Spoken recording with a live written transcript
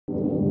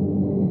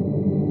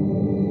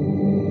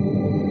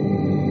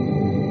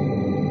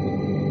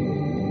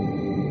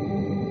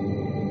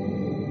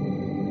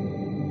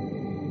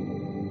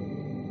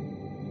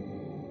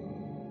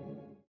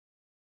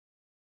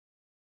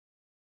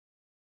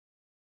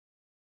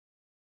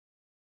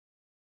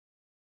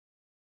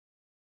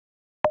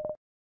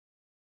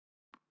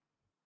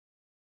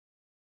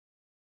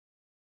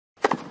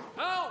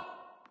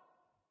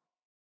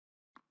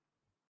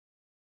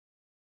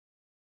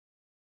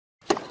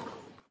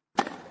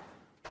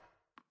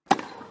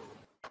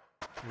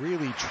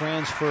Really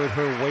transferred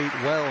her weight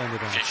well into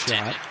that 15,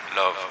 shot.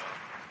 love.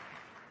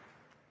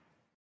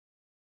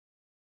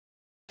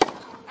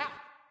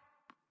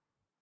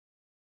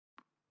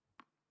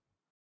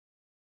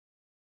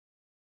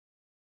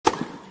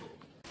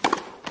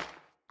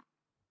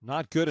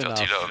 Not good 30,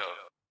 enough. love.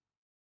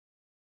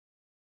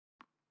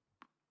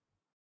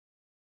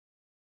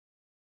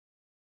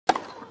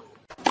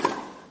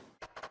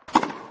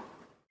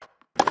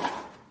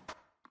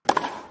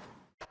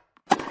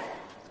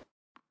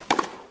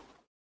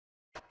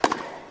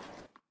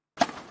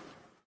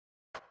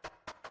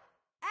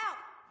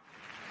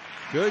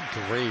 Good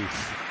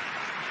grief.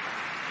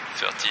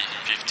 30,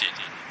 15.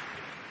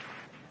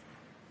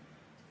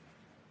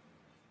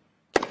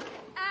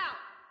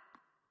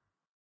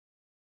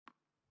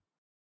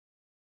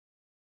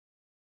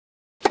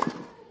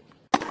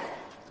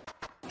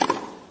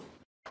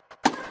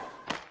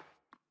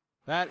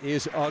 That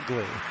is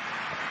ugly.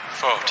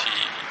 40,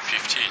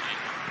 15.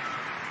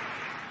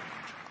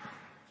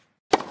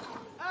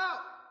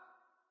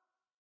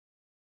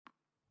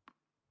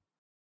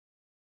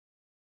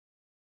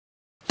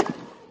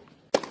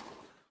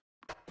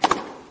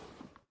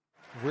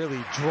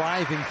 Really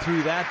driving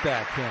through that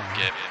backhand.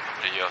 Game,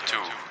 player 2.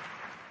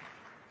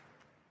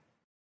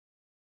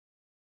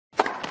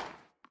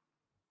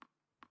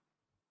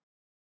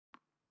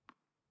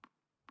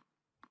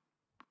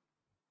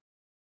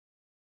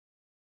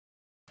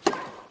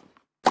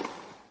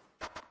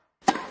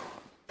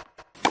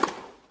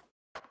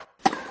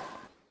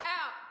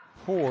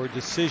 Poor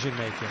decision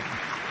making.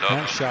 Love,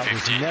 That shot 15.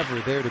 was never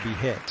there to be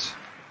hit.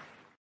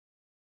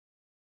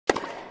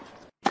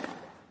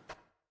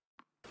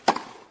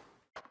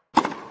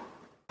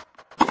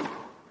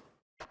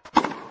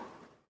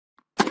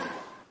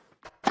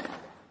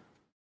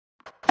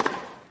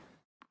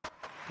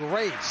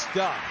 Great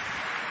stuff.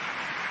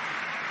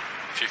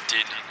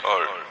 15,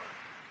 all.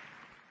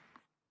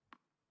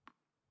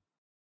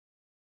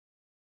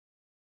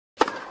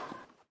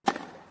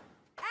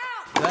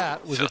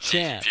 That was a 30,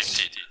 chance.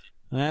 15.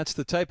 That's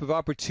the type of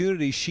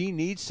opportunity she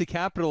needs to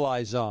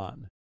capitalize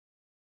on.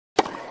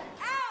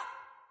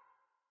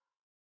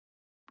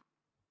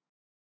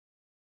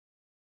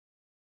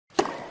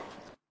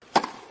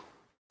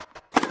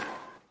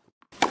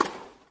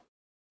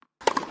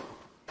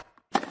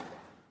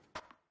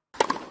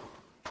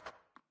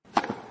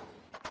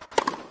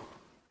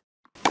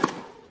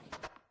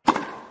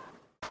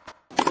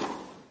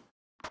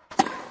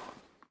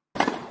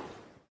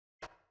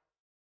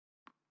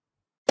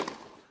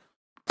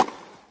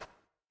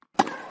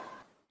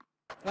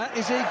 That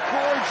is a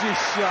gorgeous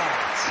shot.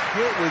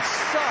 Hit with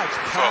such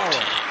 40,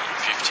 power.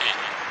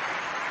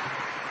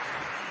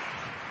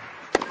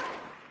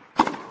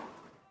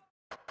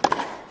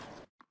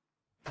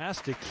 15.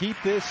 Has to keep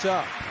this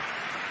up.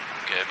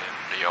 Game,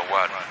 player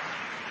 1.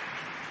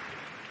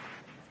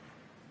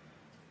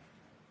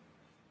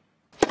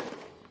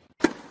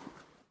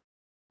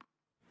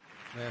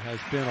 There has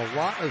been a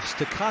lot of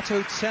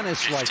staccato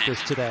tennis 15, like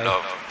this today.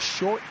 love.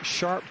 Short,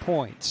 sharp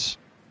points.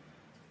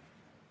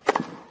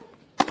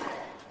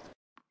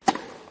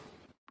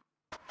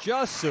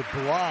 Just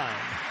sublime.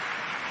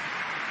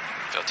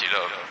 30,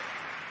 love.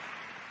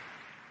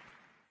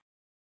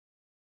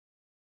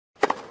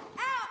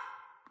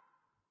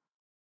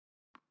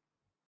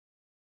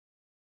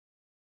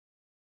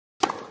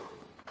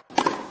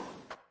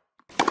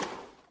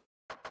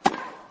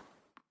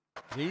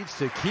 Needs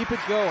to keep it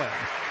going.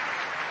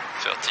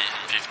 30,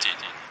 15.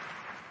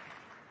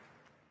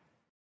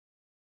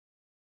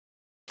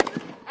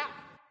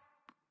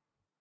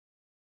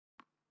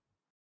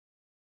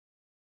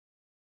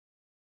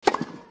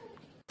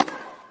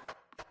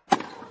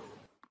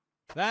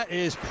 That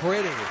is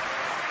pretty. 40,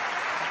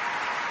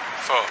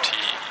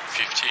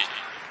 15.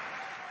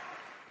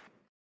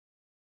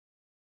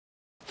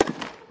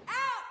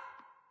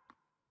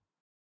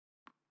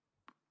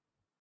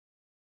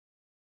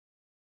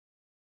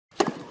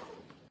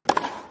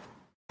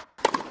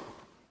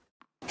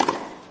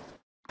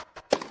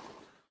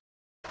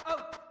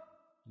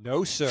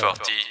 No, sir.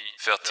 40,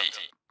 30.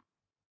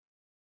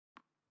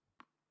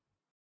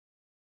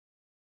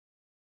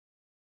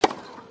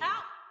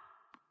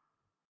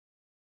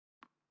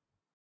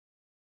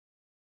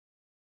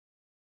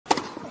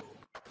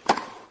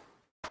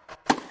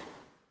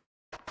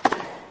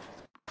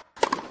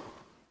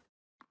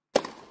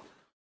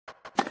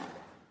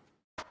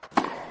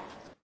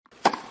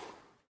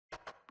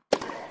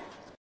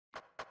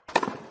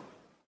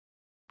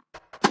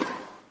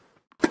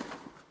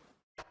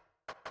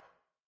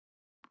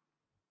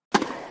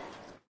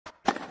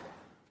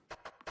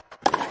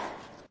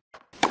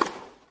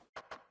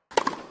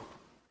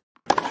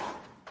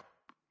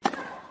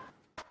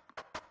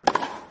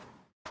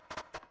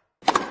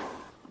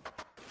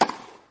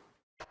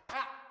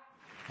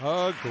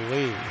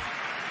 Ugly.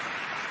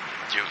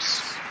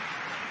 Deuce.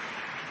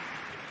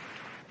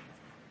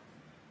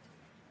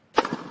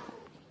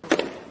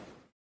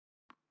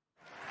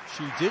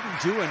 She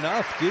didn't do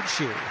enough, did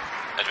she?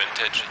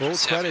 Advantage. Full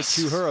credit service.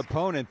 to her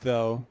opponent,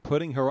 though,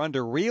 putting her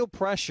under real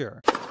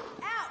pressure.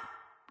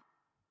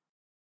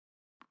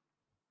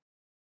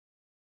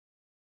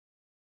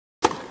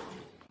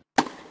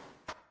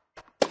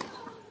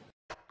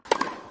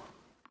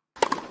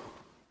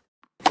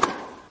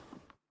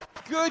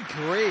 Good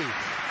grief.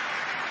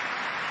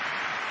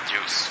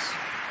 Deuce.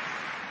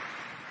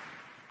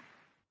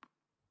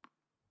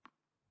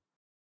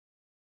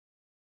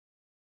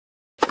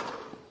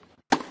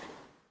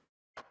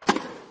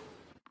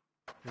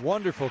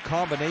 Wonderful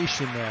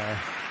combination there.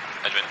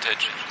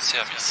 Advantage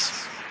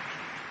service.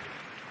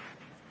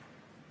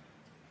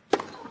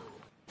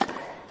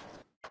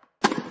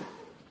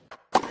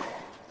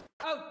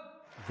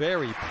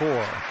 Very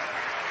poor.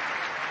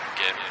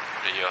 Game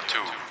player 2.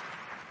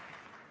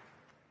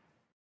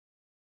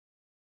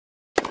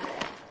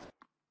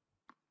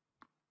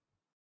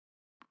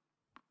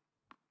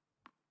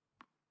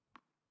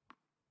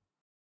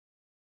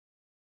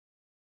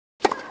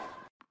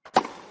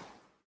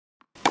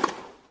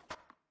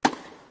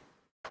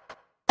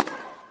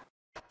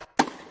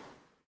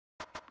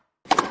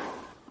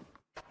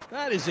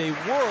 That is a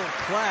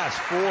world-class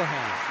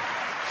forehand.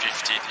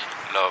 15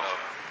 love.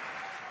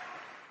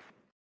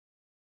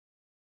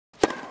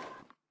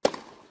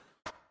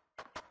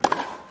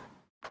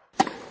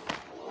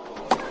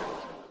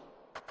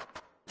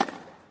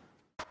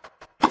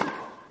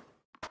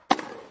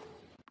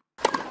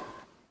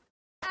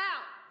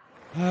 Ow.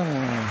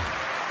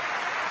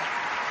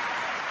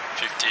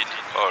 15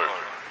 all.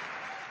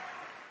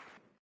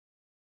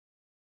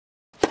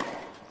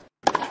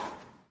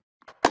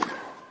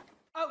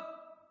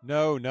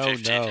 No,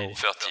 15 no.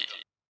 30.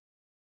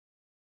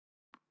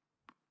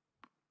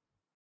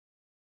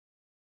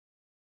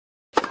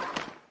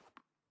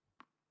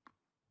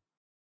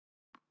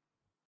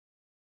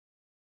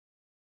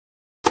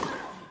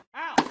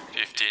 Ow.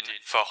 15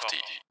 40.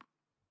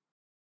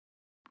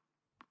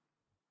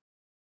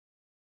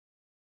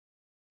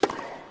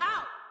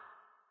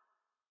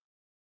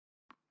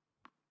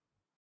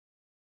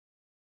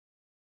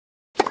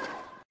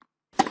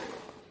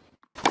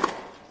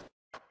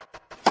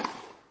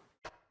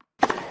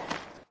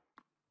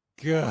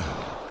 God.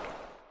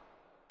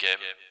 Game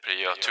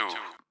player 2.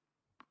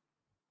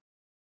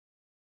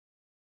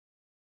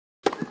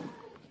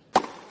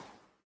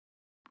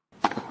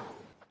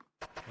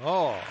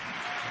 Oh.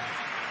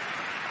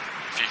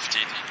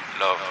 15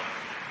 love.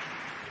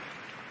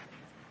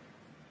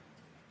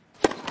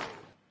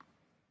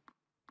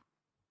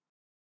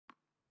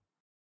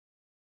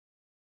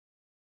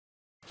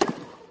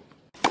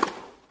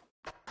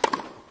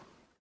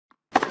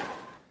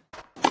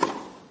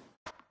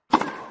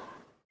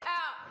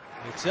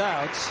 It's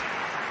out.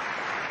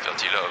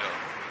 30 love.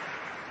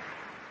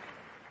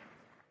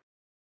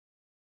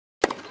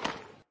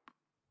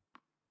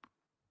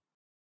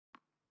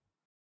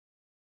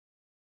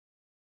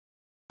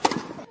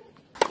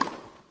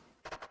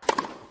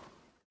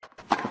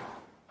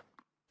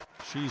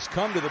 She's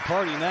come to the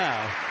party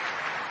now.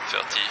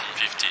 30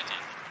 15.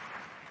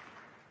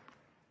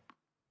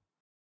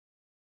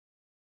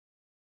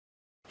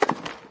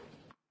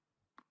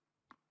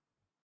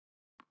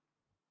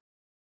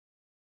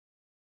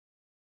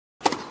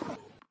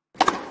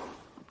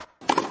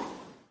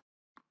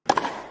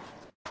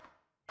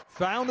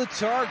 Found the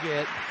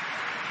target.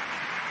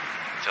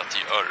 30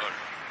 all.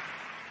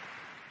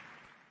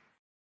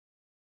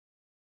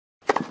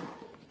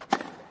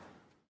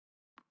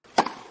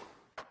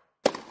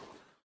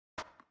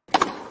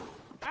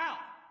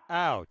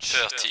 Ouch.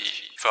 30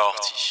 40.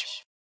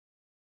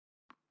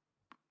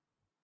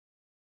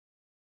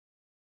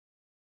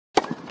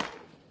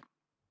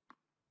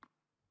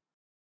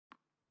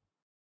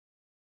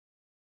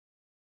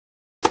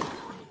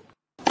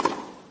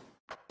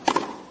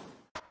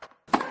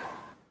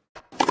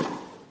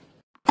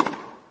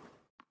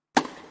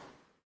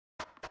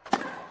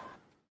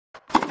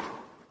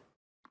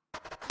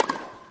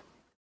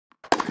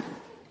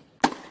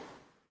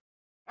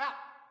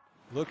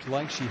 Looked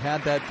like she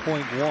had that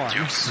point won,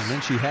 Deuce. and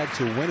then she had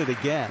to win it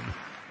again.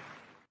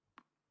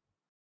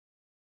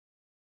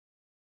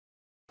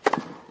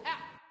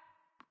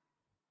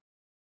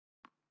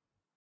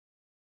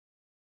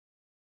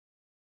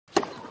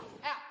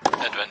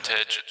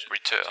 Advantage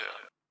return.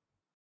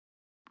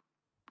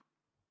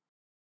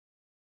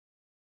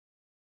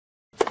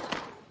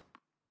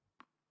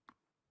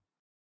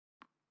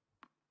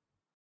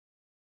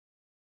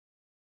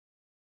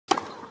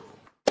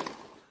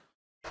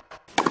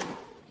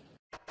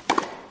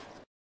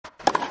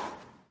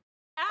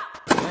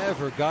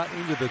 Never got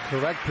into the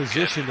correct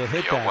position to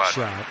hit that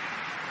shot.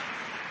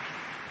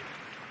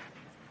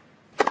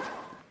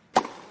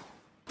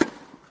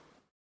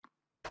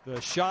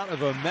 The shot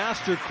of a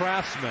master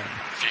craftsman.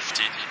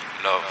 15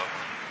 love.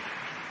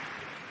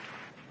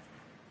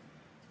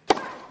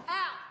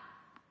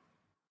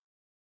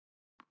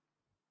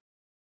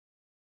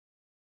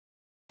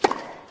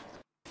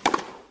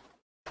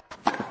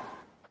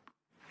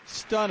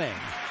 Stunning.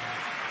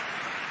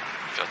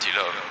 30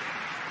 love.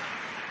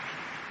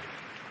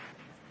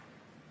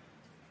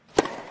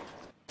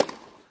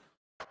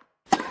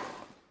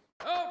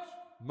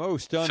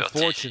 Most 30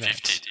 unfortunate.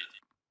 15.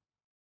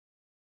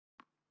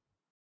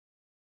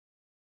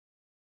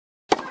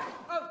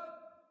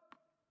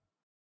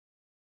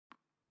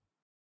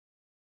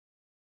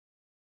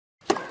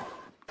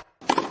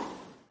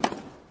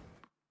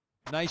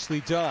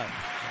 Nicely done.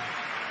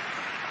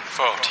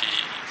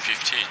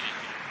 40-15.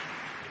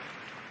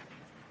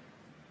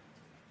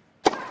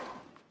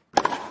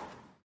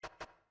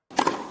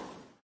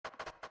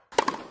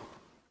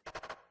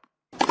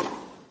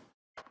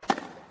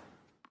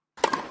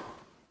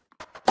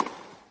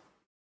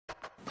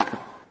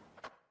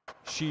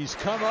 She's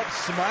come up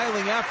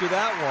smiling after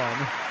that one.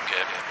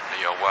 Game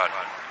player 1.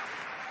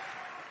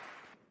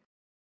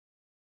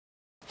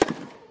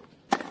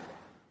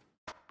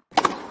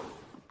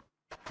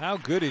 How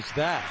good is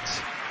that?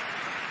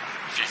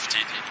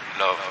 15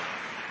 love.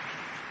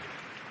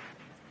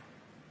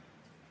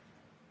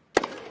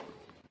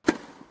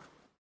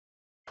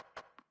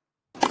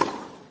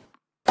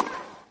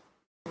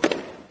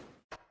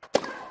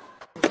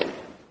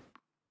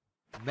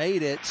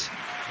 Made it.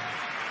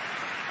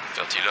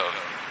 30 love.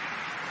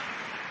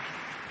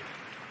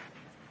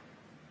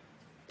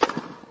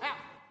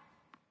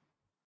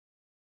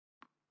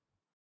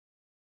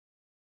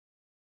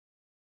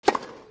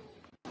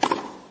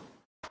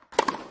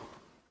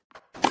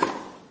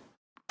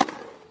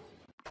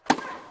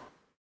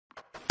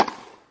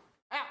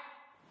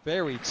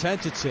 Very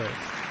tentative.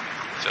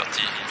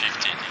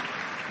 30-15.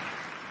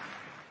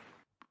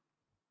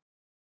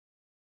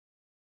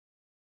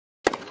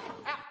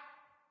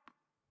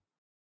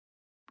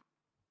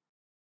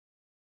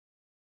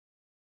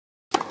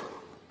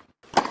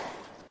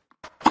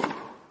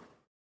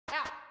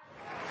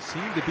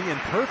 Seemed to be in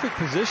perfect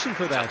position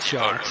for that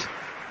shot,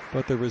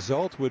 but the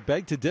result would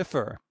beg to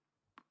differ.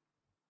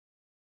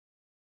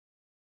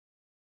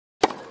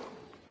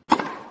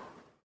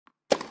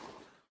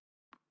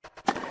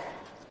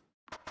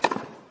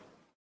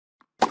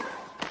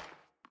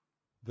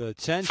 The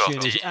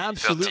tension is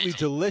absolutely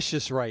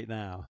delicious right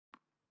now.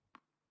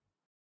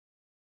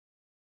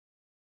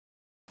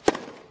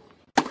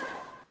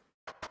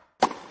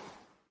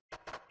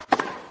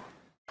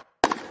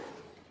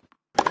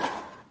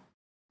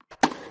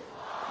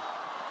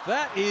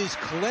 That is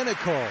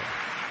clinical.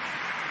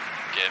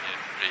 Game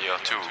player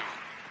 2.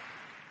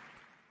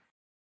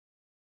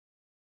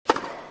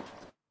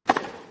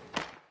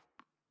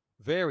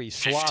 Very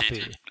sloppy.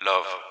 15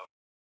 love.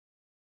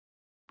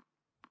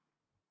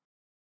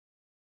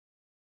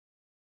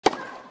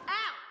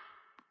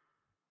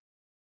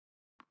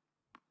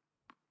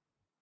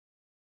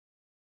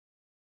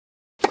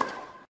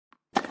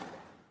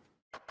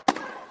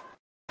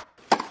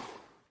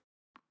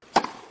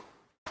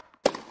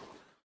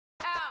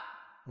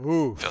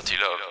 Ooh. 30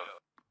 love.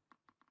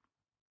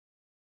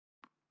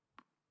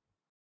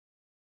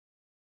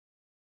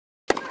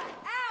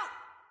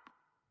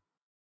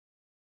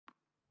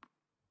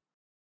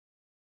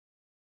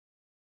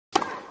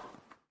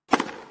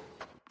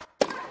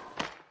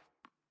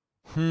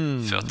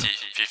 Hmm.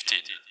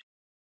 30-15.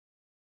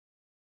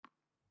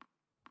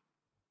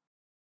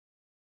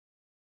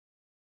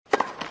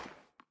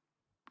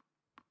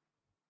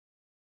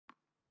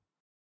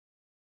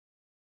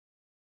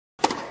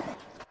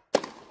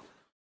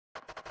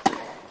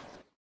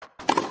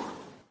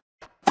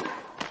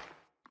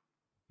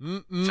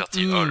 Mm-mm-mm.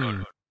 30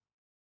 all.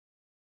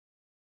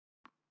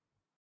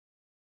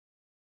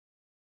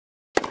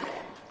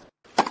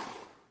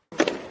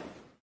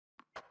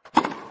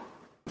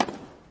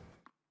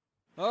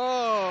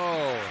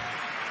 Oh.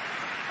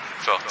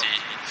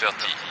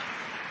 40-30.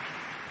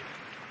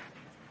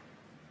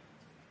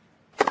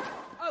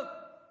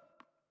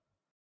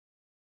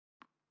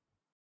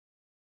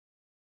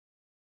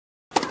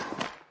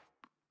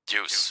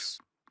 Deuce.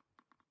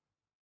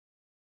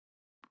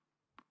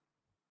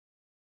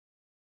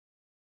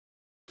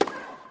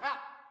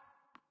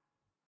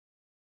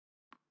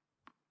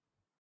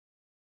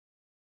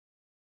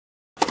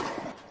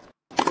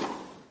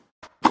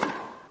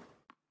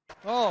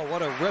 Oh,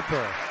 what a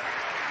ripper.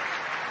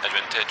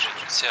 Advantage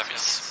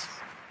service.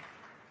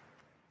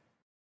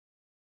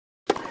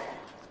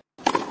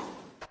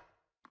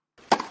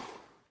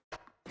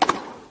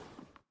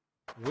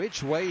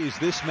 Which way is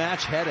this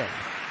match heading?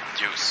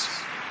 Deuce.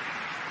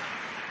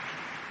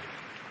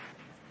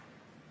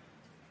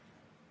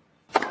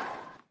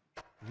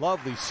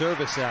 Lovely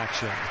service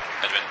action.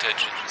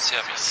 Advantage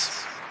service.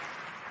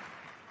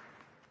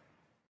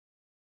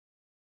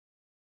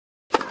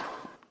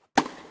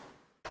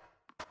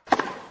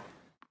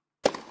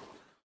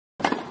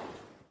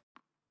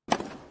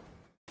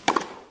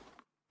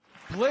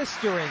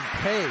 Blistering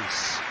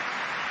pace.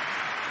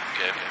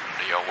 Game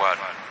player 1.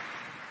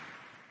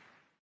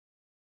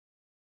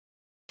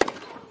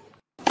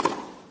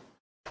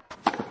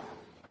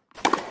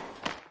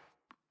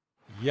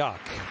 Yuck.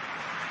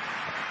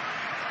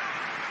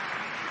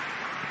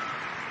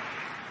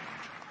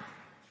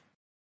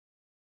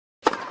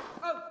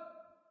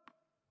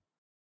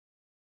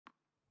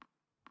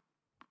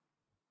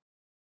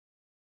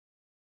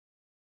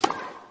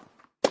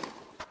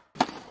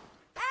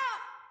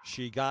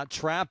 She got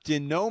trapped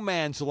in no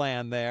man's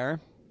land there.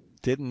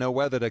 Didn't know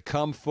whether to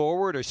come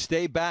forward or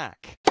stay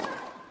back.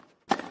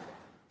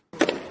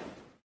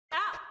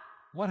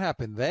 What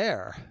happened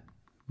there?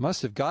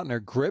 Must have gotten her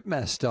grip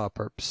messed up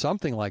or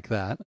something like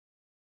that.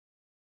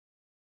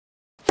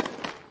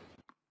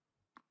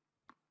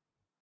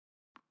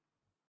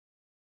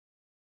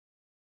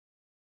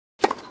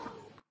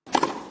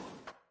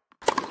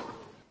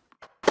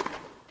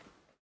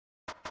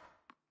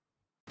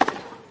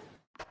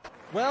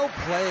 Well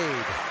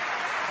played.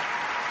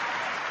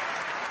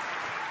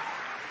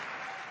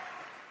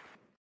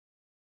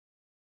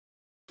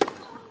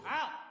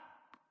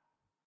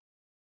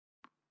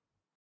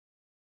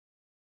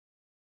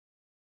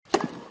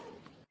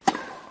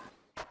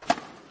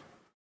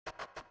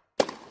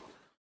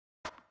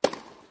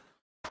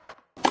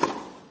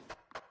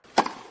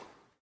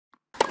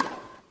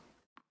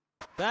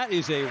 That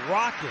is a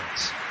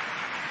rocket.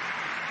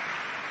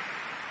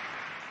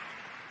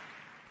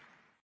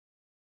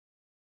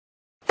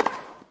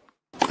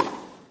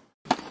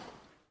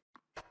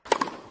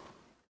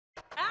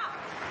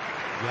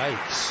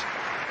 Yikes.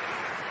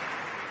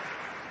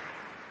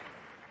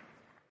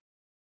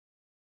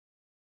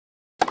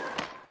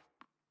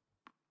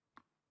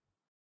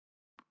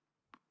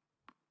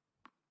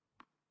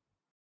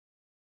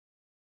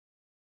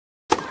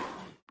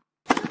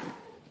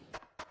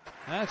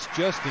 That's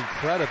just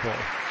incredible.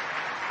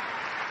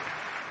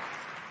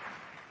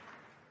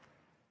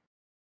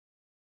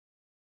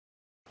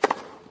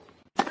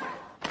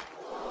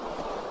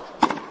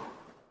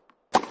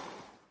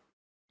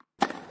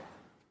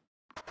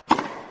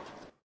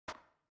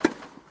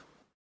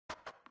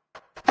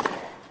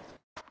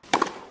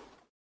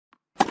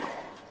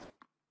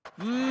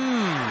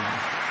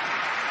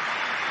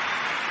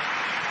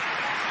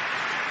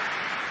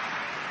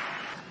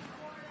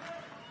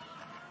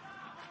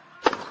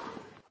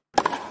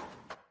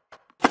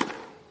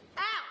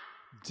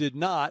 Did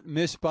not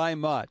miss by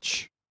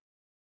much.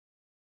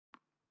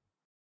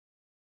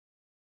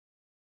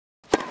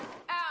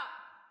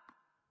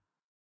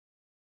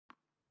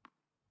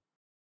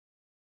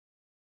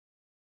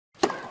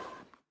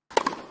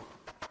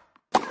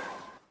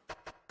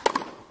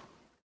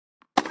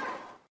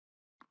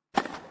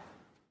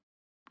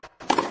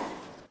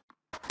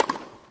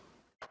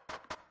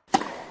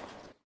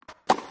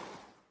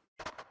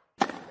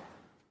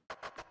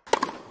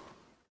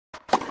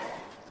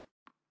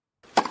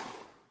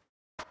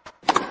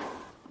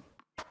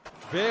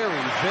 Very,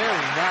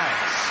 very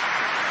nice.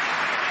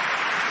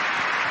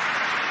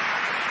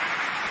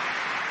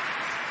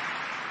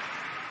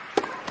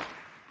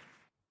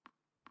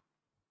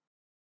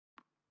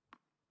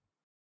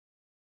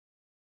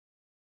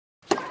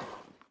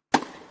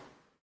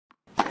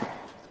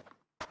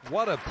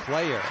 What a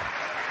player.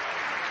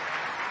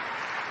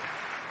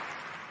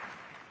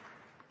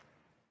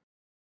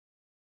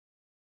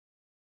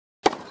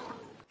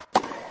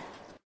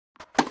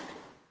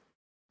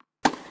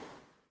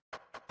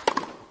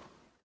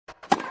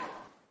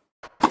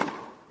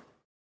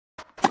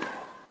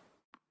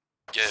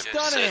 Game,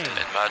 set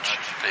and match,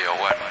 player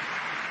 1.